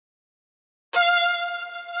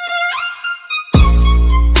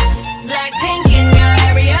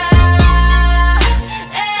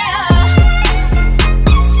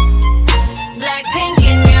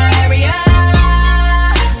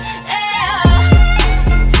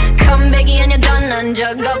본 적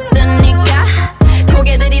없으니까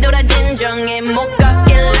고개들이 돌아 진정해 못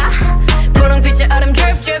걷길라 분홍빛의 얼음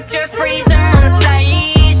drip drip drip freezer on side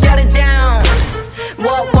shut it down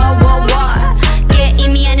what yeah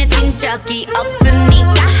이미 안에 뛴 적이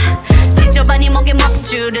없으니까 지저분이 목에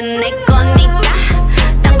먹줄은 내 거니까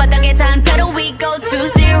땅바닥에 단패로 we go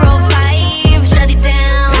 205 shut it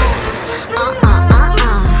down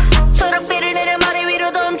초록빛을 내려 머리 위로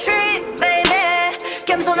don't trip baby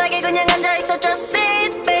겸손하게 그냥 앉아있어 just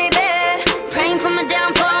sit baby praying for my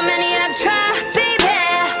downfall many have tried baby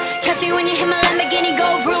catch me when you hit my Lamborghini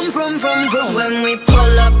go vroom vroom vroom vroom when we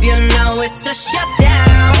pull up you know it's a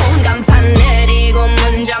shutdown 간판 내리고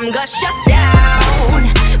문 잠가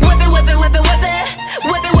shutdown whip it whip it whip it whip it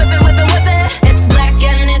whip it whip it whip it whip it it's black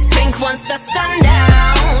and it's pink once the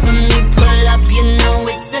sundown when we pull up you know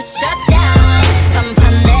it's a shutdown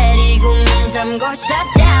간판 내리고 문 잠가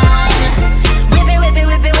shutdown whip it whip it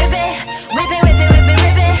whip it whip it whip it whip it whip it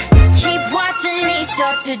whip it keep watching me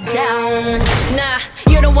shut it down nah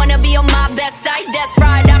you don't wanna be on my best side that's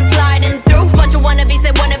right I'm sliding through bunch of wannabes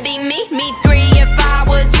that wanna be me three if I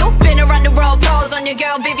was you been around the world pose on your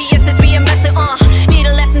girl VVS is we invested need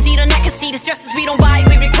a lesson see the neck and see the stresses we don't buy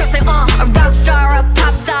we recurse it a rock star a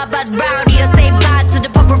pop star but rowdy I say bye to the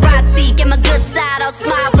paparazzi get my good side I'll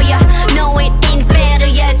smile for ya no it ain't fair to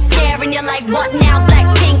ya it's scaring you like what now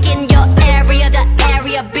Blackpink in your area the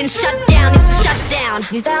area been shut down it's a shutdown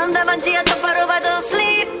네 다음 답안지야 똑바로 봐도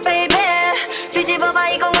sleep baby 뒤집어봐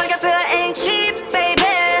이건 가격표야 ain't cheap baby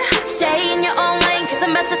stay in your own lane cause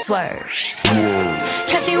I'm about to swerve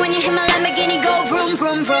catch me when you hit my Lamborghini go vroom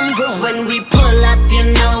vroom vroom vroom when we pull up you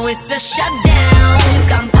know it's a shutdown